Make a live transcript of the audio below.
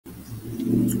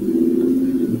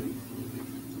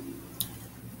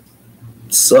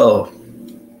So,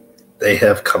 they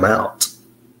have come out.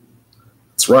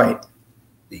 That's right.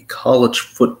 The college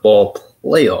football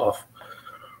playoff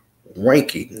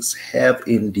rankings have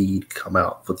indeed come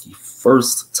out for the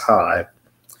first time.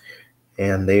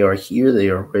 And they are here. They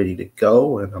are ready to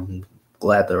go. And I'm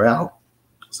glad they're out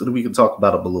so that we can talk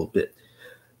about them a little bit.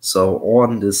 So,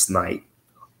 on this night,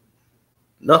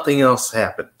 nothing else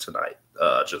happened tonight.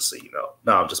 Just so you know.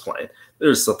 No, I'm just playing.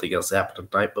 There's something else happened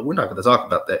tonight, but we're not going to talk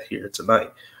about that here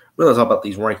tonight. We're going to talk about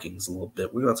these rankings a little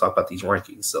bit. We're going to talk about these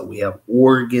rankings. So we have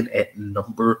Oregon at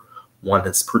number 1.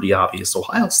 That's pretty obvious.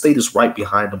 Ohio State is right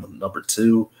behind them at number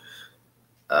 2.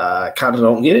 Kind of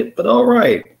don't get it, but all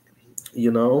right.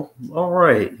 All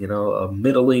right. A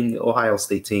middling Ohio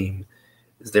State team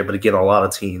is there. But again, a lot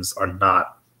of teams are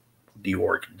not the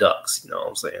Oregon Ducks. You know what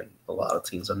I'm saying? A lot of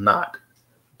teams are not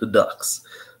the Ducks.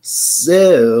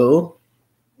 So,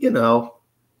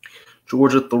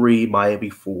 Georgia 3,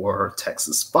 Miami 4,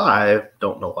 Texas 5.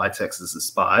 Don't know why Texas is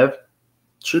 5.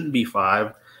 Shouldn't be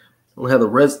 5. Don't have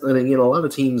the and again, a lot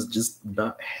of teams just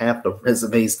not have the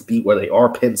resumes to be where they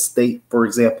are. Penn State, for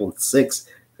example, at 6.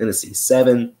 Tennessee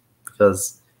 7.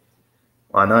 Because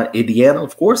why not? Indiana,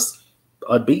 of course,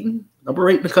 unbeaten, number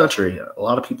 8 in the country. A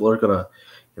lot of people are gonna,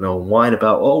 whine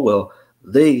about, oh well,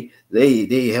 they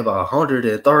have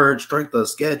 103rd strength of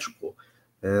schedule,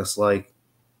 and it's like,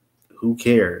 who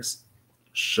cares?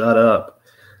 Shut up.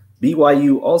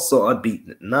 BYU also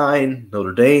unbeaten at 9.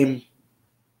 Notre Dame,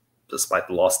 despite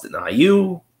the loss at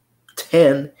IU,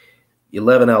 10.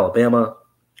 11 Alabama.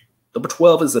 Number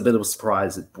 12 is a bit of a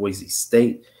surprise at Boise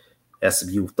State.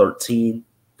 SMU 13.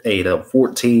 A&M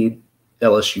 14.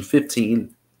 LSU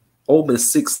 15. Ole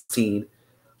Miss 16.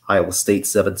 Iowa State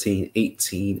 17.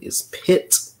 18 is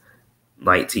Pitt.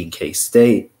 19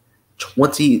 K-State.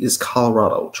 20 is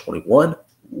Colorado. 21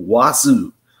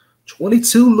 Wazzu.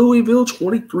 22 Louisville.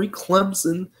 23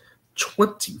 Clemson.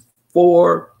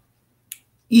 24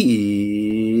 is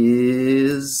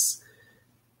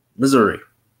Missouri.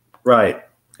 Right.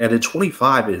 And then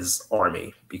 25 is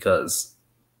Army, because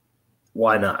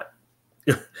why not?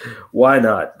 Why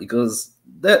not? Because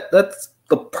that's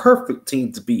the perfect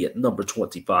team to be at number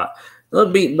 25.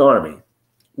 Unbeaten Army,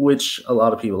 which a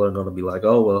lot of people are going to be like,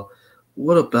 oh, well,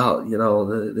 what about,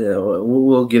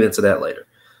 we'll get into that later.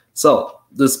 So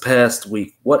this past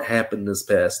week, what happened this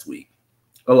past week?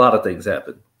 A lot of things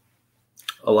happened.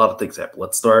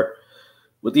 Let's start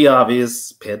with the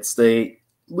obvious. Penn State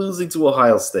losing to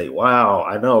Ohio State. Wow,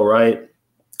 I know, right?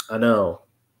 I know.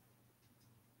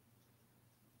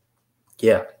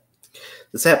 Yeah.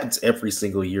 This happens every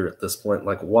single year at this point.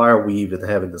 Like, why are we even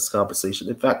having this conversation?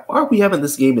 In fact, why are we having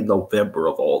this game in November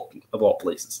of all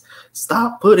places?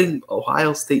 Stop putting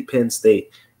Ohio State, Penn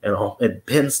State, and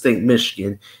Penn State,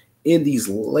 Michigan in these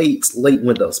late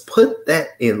windows. Put that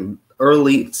in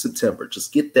early September.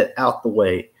 Just get that out the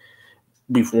way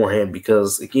beforehand,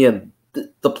 because, again, the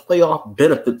playoff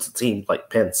benefits a team like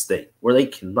Penn State, where they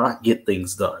cannot get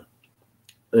things done.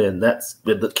 And that's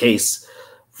been the case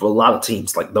for a lot of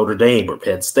teams like Notre Dame or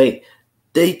Penn State.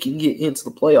 They can get into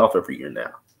the playoff every year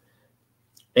now.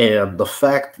 And the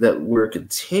fact that we're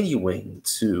continuing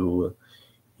to,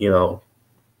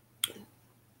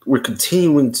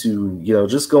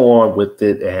 just go on with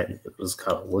it and just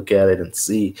kind of look at it and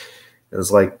see. And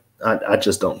it's like, I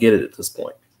just don't get it at this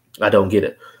point. I don't get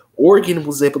it. Oregon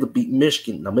was able to beat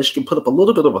Michigan. Now, Michigan put up a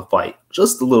little bit of a fight,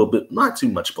 just a little bit, not too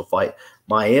much of a fight.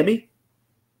 Miami,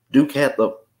 Duke had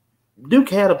them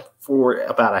for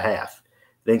about a half.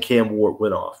 Then Cam Ward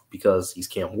went off, because he's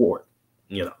Cam Ward.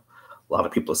 A lot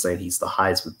of people are saying he's the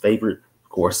Heisman favorite. Of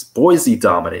course, Boise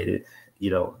dominated.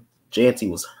 Janty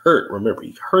was hurt. Remember,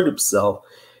 he hurt himself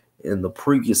in the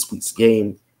previous week's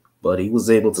game, but he was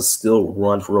able to still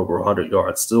run for over 100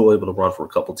 yards, still able to run for a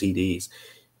couple TDs.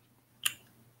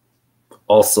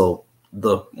 Also,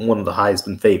 one of the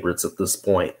Heisman favorites at this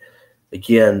point.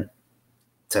 Again,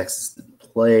 Texas didn't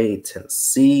play.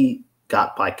 Tennessee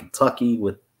got by Kentucky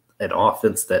with an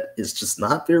offense that is just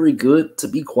not very good, to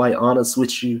be quite honest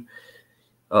with you.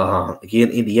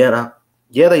 Again, Indiana,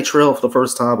 they trailed for the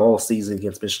first time all season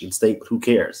against Michigan State, but who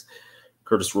cares?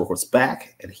 Curtis Rourke's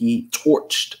back, and he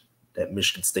torched that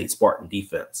Michigan State Spartan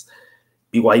defense.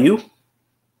 BYU,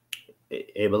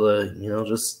 able to,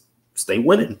 just stay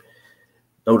winning.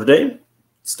 Notre Dame,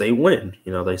 stay winning.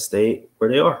 They stay where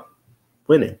they are,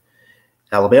 winning.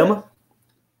 Alabama,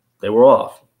 they were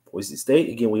off. Boise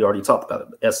State, again, we already talked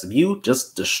about it. SMU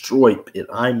just destroyed it.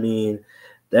 I mean,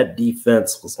 that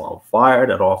defense was on fire.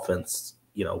 That offense,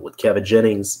 with Kevin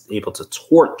Jennings able to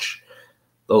torch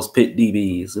those Pitt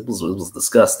DBs, it was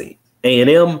disgusting.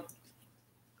 A&M,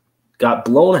 got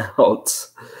blown out.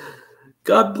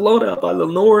 Got blown out by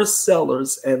Lenore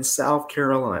Sellers and South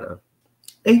Carolina.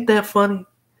 Ain't that funny?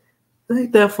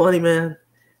 Ain't that funny, man?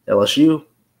 LSU,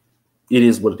 it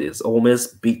is what it is. Ole Miss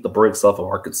beat the brakes off of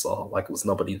Arkansas like it was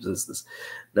nobody's business.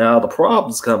 Now, the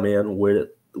problems come in with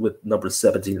number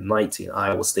 17 and 19,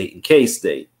 Iowa State and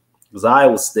K-State. Because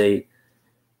Iowa State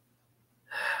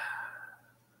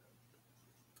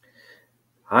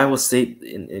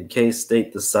and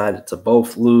K-State decided to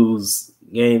both lose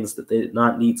games that they did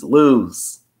not need to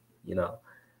lose.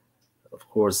 Of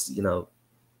course,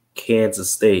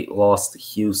 Kansas State lost to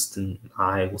Houston.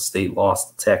 Iowa State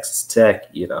lost to Texas Tech.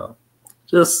 It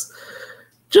was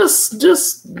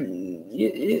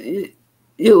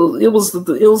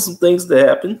some things that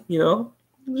happened.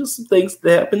 Just some things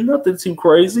that happened. Nothing too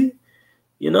crazy.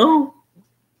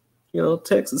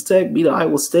 Texas Tech beat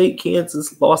Iowa State.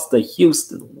 Kansas lost to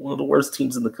Houston, one of the worst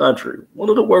teams in the country. One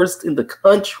of the worst in the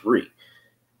country,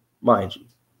 mind you.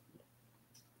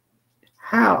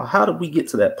 How did we get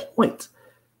to that point,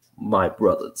 my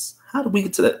brothers? How did we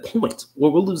get to that point where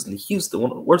we're losing to Houston,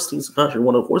 one of the worst teams in the country,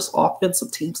 one of the worst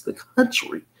offensive teams in the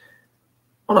country,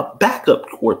 on a backup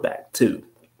quarterback, too?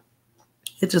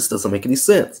 It just doesn't make any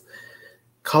sense.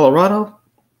 Colorado,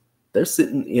 they're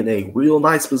sitting in a real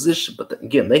nice position, but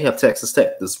again, they have Texas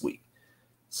Tech this week.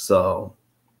 So,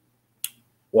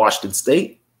 Washington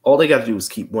State, all they got to do is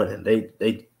keep winning.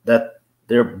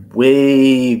 They're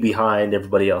way behind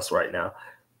everybody else right now,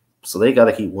 so they got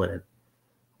to keep winning.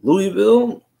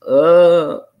 Louisville,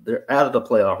 they're out of the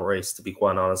playoff race, to be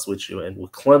quite honest with you, and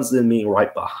with Clemson being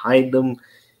right behind them,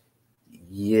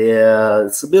 yeah,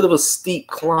 it's a bit of a steep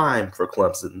climb for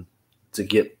Clemson to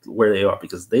get where they are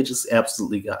because they just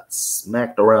absolutely got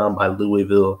smacked around by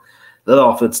Louisville. That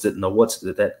offense didn't know what to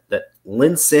do. That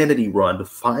Linsanity run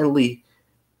finally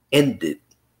ended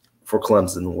for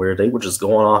Clemson, where they were just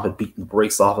going off and beating the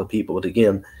brakes off of people. But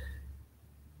again,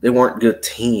 they weren't good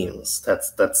teams.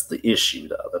 That's the issue,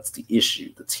 though. That's the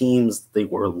issue. The teams they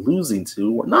were losing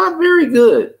to were not very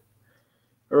good.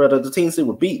 Or rather, the teams they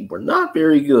were beating were not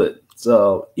very good.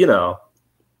 So,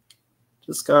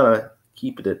 just kind of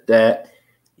keep it at that,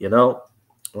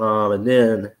 And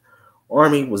then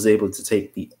Army was able to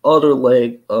take the other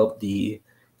leg of the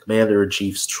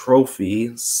Commander-in-Chief's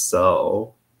trophy,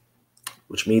 so,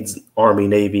 which means Army,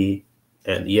 Navy,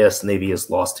 and yes, Navy has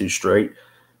lost 2 straight,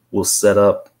 will set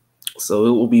up. So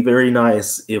it will be very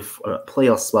nice if a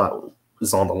playoff spot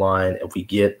is on the line, if we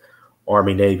get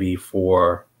Army, Navy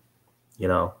for,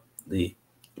 the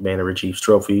Commander-in-Chief's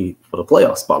trophy for the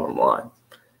playoff spot on the line,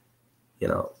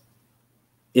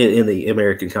 in the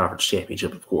American Conference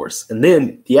Championship, of course, and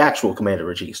then the actual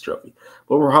Commander-in-Chief's trophy.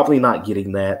 But we're probably not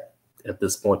getting that at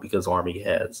this point because Army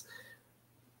has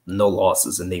no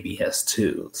losses and Navy has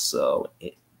 2. So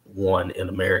 1 in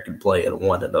American play and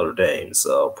 1 in Notre Dame.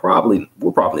 So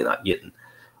we're probably not getting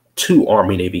 2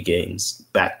 Army-Navy games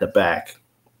back-to-back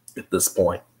at this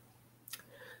point.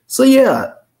 So,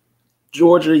 yeah,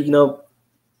 Georgia,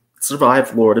 survived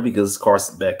Florida because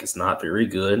Carson Beck is not very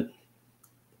good.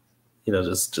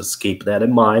 Just keep that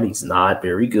in mind. He's not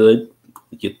very good.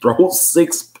 You throw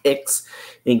 6 picks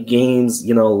in games,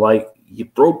 like you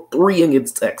throw 3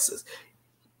 against Texas.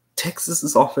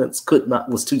 Texas's offense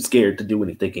was too scared to do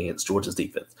anything against Georgia's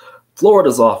defense.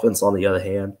 Florida's offense, on the other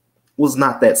hand, was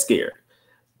not that scared.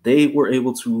 They were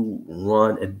able to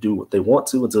run and do what they want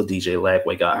to until DJ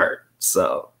Lagway got hurt.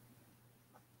 So,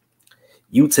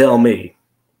 you tell me.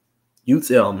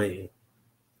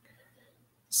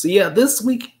 So, yeah, this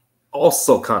week,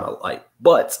 also kind of light,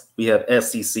 but we have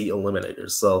SEC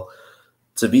eliminators. So,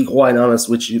 to be quite honest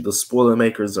with you, the spoiler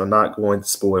makers are not going to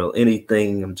spoil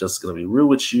anything. I'm just going to be real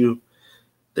with you.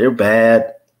 They're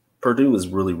bad. Purdue is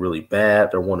really, really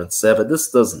bad. They're 1-7.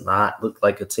 This does not look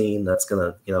like a team that's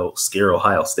going to, scare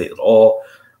Ohio State at all.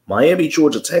 Miami,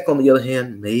 Georgia Tech, on the other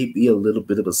hand, may be a little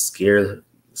bit of a scary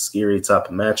type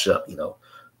of matchup.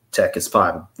 Tech is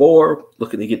 5-4,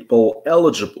 looking to get bowl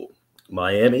eligible.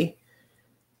 Miami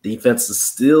defense is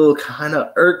still kind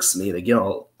of irks me. Again,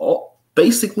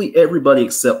 basically everybody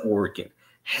except Oregon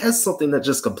has something that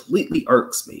just completely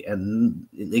irks me. And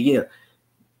again,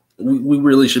 we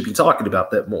really should be talking about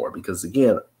that more because,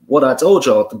 again, what I told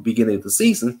y'all at the beginning of the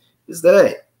season is that,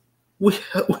 hey, we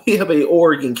have a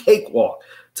Oregon cakewalk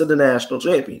to the national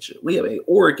championship. We have a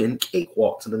Oregon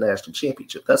cakewalk to the national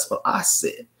championship. That's what I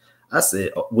said. I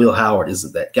said Will Howard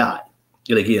isn't that guy.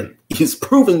 And again, he's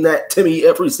proving that to me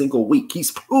every single week.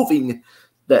 He's proving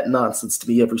that nonsense to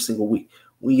me every single week.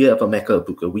 We have Emeka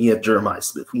Ibuka. We have Jeremiah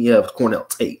Smith. We have Carnell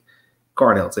Tate,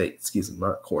 excuse me,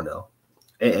 not Cornell.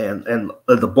 and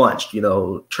the bunch, you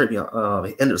know,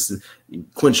 Travion Henderson,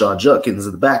 Quinshon Judkins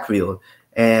in the backfield,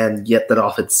 and yet that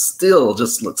offense still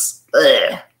just looks,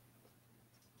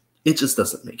 it just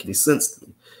doesn't make any sense to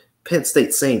me. Penn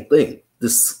State, same thing.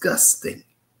 Disgusting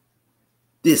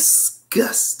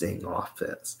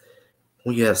offense.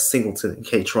 When you have Singleton and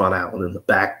Katron Allen in the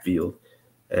backfield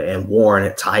and Warren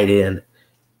at tight end,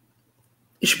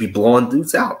 you should be blowing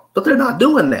dudes out. But they're not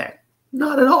doing that.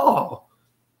 Not at all.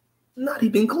 Not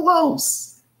even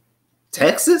close.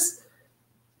 Texas,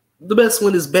 the best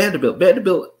one is Vanderbilt.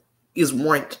 Vanderbilt is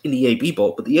ranked in the AP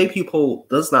poll, but the AP poll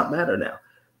does not matter now.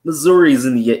 Missouri is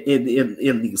in the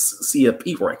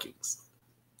CFP rankings.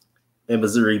 And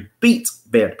Missouri beat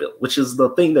Vanderbilt, which is the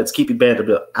thing that's keeping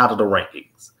Vanderbilt out of the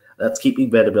rankings. That's keeping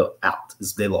Vanderbilt out,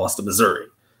 is they lost to Missouri.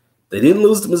 They didn't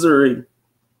lose to Missouri,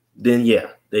 then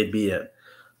yeah, they'd be in.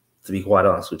 To be quite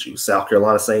honest with you. South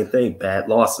Carolina, same thing, bad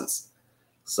losses.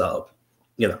 So,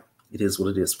 you know, it is what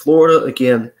it is. Florida,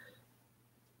 again,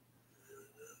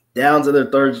 down to their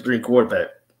third string quarterback.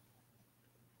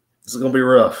 This is going to be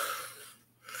rough.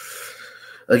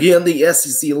 Again, the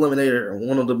SEC eliminator,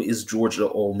 one of them is Georgia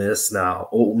Ole Miss. Now,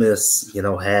 Ole Miss, you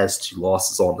know, has 2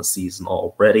 losses on the season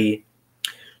already.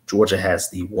 Georgia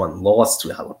has the 1 loss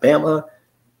to Alabama.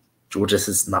 Georgia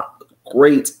is not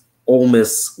great. Ole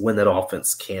Miss, when that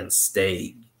offense can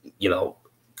stay, you know,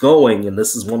 going, and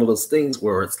this is one of those things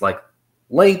where it's like,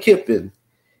 Lane Kiffin,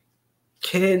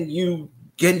 can you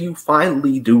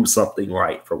finally do something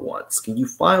right for once? Can you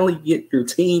finally get your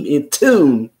team in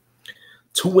tune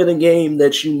to win a game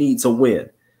that you need to win?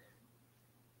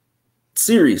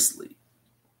 Seriously.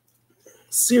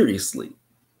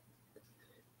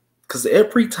 Because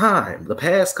every time, the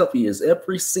past couple years,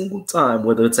 every single time,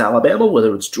 whether it's Alabama,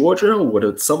 whether it's Georgia, or whether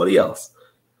it's somebody else,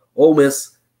 Ole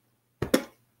Miss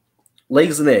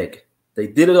lays an egg. They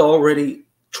did it already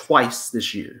twice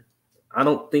this year. I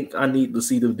don't think I need to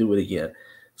see them do it again.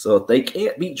 So if they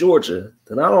can't beat Georgia,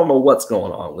 then I don't know what's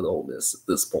going on with Ole Miss at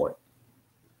this point.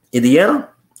 Indiana,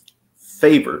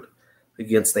 favored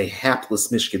against a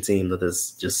hapless Michigan team that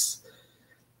is just,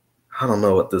 I don't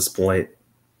know at this point.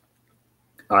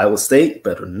 Iowa State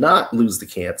better not lose to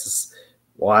Kansas.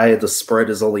 Why the spread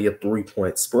is only a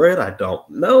 3-point spread, I don't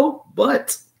know.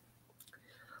 But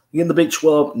again, the Big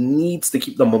 12 needs to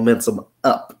keep the momentum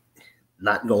up,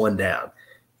 not going down.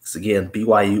 Because again,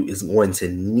 BYU is going to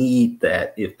need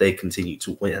that if they continue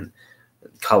to win.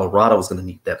 Colorado is going to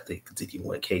need that if they continue to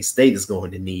win. K-State is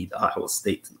going to need Iowa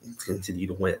State to continue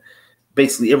to win.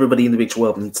 Basically, everybody in the Big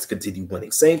 12 needs to continue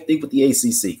winning. Same thing with the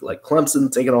ACC. Like Clemson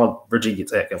taking on Virginia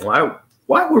Tech. And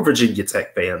why were Virginia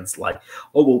Tech fans like,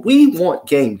 oh, well, we want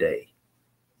game day?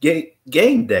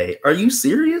 Game day? Are you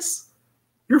serious?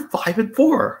 You're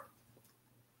 5-4.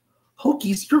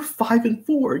 Hokies, you're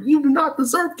 5-4. You do not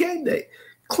deserve game day.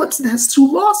 Clemson has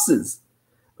 2 losses.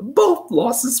 Both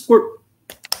losses were,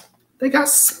 they got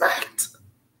smacked.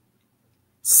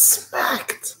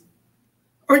 Smacked.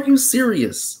 Are you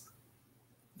serious?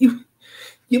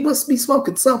 You must be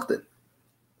smoking something.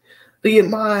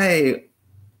 In my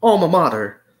alma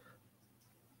mater,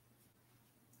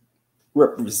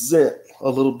 represent a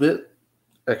little bit.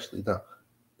 Actually, no.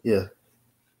 Yeah.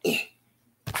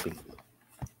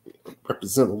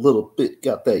 Represent a little bit.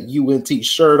 Got that UNT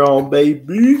shirt on,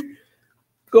 baby.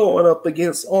 Going up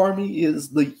against Army is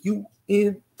the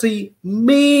UNT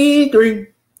Mean Green.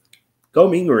 Go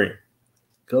Mean Green.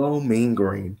 Go Mean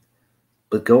Green.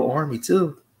 But go Army,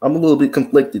 too. I'm a little bit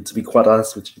conflicted, to be quite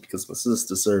honest with you, because my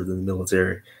sister served in the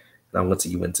military, and I went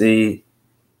to UNT, you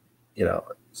know,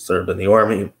 served in the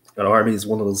Army. And Army is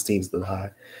one of those teams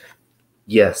that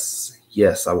yes,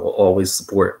 I will always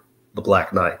support the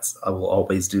Black Knights. I will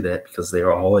always do that because they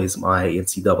are always my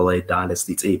NCAA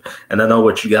dynasty team. And I know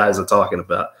what you guys are talking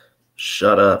about.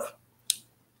 Shut up.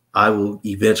 I will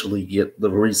eventually get the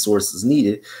resources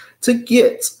needed to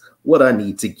get what I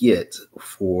need to get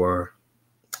for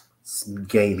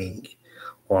gaming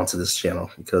onto this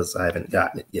channel because I haven't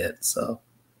gotten it yet. So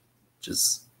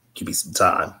just give me some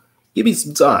time. Give me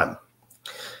some time.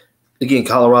 Again,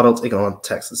 Colorado taking on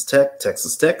Texas Tech.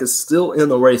 Texas Tech is still in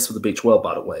the race for the Big 12,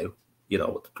 by the way, you know,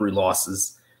 with the 3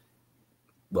 losses,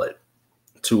 but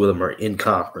 2 of them are in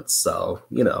conference. So,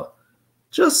 you know,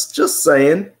 just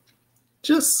saying.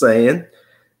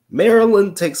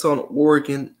 Maryland takes on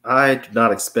Oregon. I do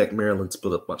not expect Maryland to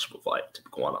put up much of a fight, to be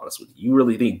quite honest with you. You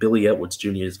really think Billy Edwards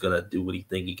Jr. is going to do what he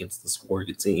thinks against this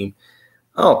Oregon team?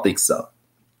 I don't think so.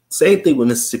 Same thing with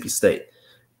Mississippi State.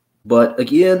 But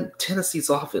again, Tennessee's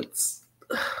offense,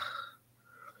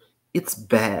 it's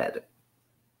bad.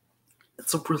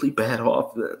 It's a really bad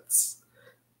offense.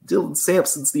 Dylan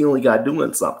Sampson's the only guy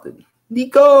doing something.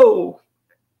 Nico!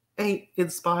 ain't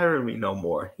inspiring me no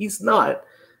more. He's not.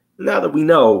 Now that we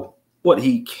know what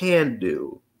he can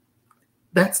do,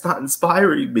 that's not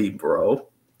inspiring me, bro.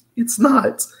 It's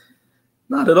not.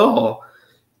 Not at all.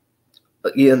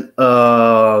 Again,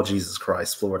 oh, Jesus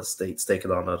Christ, Florida State's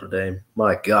taking on Notre Dame.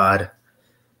 My God.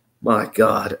 My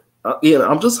God.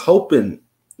 I'm just hoping,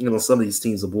 some of these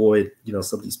teams avoid,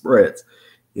 some of these spreads.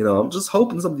 I'm just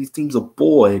hoping some of these teams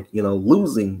avoid,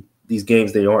 losing these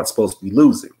games they aren't supposed to be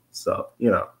losing. So,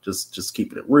 just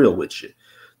keeping it real with you.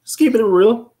 Just keeping it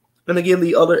real. And again,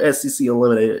 the other SEC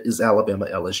eliminator is Alabama,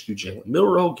 LSU, Jalen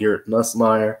Milroe, Garrett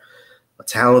Nussmeier, a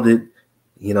talented,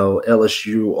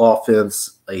 LSU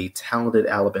offense, a talented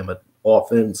Alabama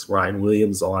offense, Ryan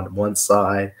Williams on one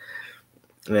side,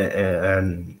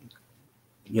 and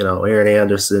Aaron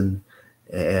Anderson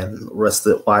and the rest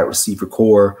of the wide receiver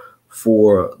core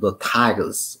for the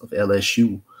Tigers of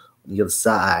LSU on the other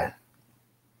side.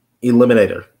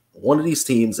 Eliminator. One of these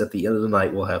teams at the end of the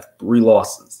night will have 3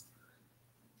 losses.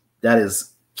 That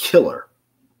is killer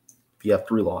if you have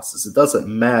 3 losses. It doesn't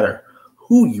matter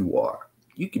who you are.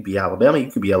 You could be Alabama, you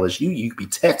could be LSU, you could be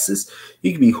Texas,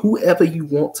 you could be whoever you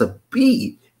want to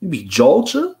be. You could be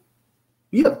Georgia.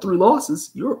 You have 3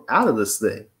 losses, you're out of this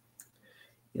thing.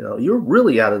 You're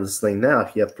really out of this thing now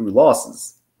if you have 3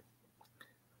 losses.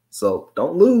 So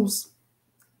don't lose.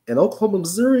 And Oklahoma,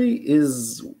 Missouri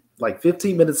is like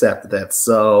 15 minutes after that.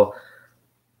 So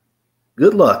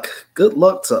good luck. Good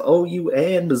luck to OU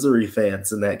and Missouri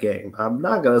fans in that game. I'm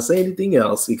not going to say anything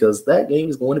else because that game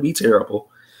is going to be terrible.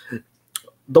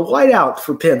 The whiteout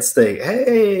for Penn State.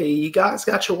 Hey, you guys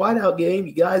got your whiteout game.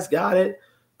 You guys got it.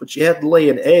 But you had to lay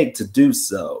an egg to do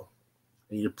so.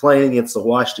 And you're playing against a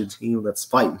Washington team that's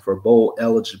fighting for bowl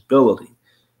eligibility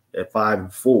at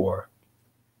 5-4.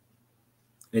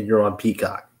 And you're on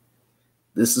Peacock.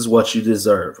 This is what you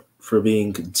deserve for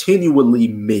being continually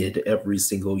mid every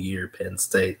single year, Penn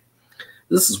State.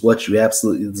 This is what you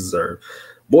absolutely deserve.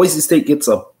 Boise State gets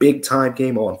a big-time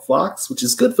game on Fox, which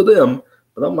is good for them,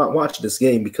 but I'm not watching this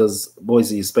game because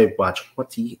Boise is favored by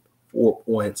 24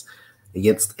 points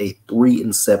against a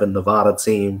 3-7 Nevada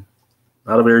team.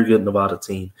 Not a very good Nevada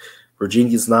team.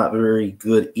 Virginia's not very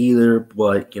good either,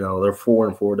 but, they're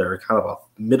 4-4. They're kind of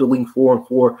a middling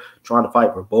 4-4, trying to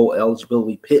fight for bowl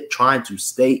eligibility. Pitt trying to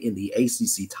stay in the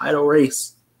ACC title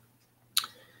race.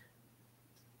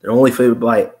 They're only favored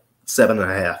by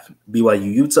 7.5.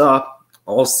 BYU, Utah,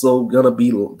 also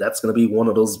that's going to be one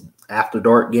of those after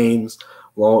dark games.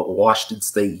 Along with Washington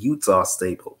State, Utah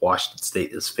State, but Washington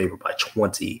State is favored by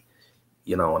 20.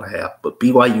 And a half. But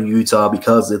BYU, Utah,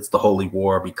 because it's the Holy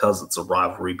War, because it's a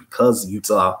rivalry, because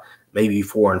Utah may be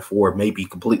 4-4, may be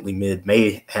completely mid,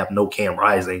 may have no Cam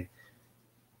Rising,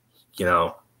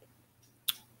 I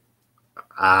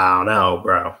don't know,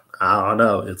 bro. I don't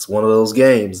know. It's one of those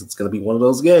games. It's going to be one of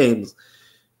those games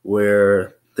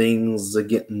where things are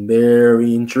getting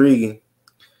very intriguing.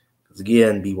 Because,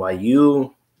 again,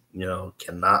 BYU,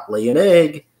 cannot lay an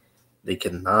egg. They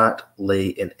cannot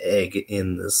lay an egg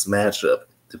in this matchup.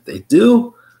 If they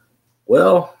do,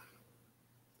 well,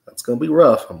 that's going to be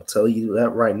rough. I'm going to tell you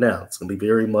that right now. It's going to be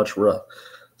very much rough.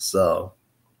 So,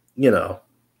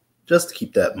 just to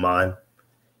keep that in mind.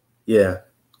 Yeah.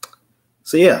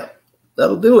 So, yeah,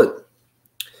 that'll do it.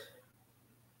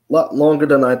 A lot longer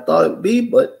than I thought it would be,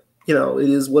 but, it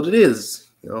is what it is.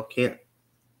 Can't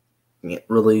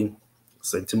really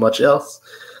say too much else.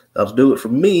 That'll do it for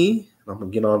me. I'm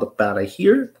going to get on up out of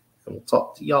here, and we'll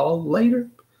talk to y'all later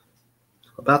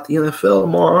about the NFL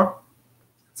tomorrow.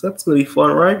 So that's going to be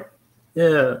fun, right?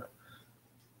 Yeah.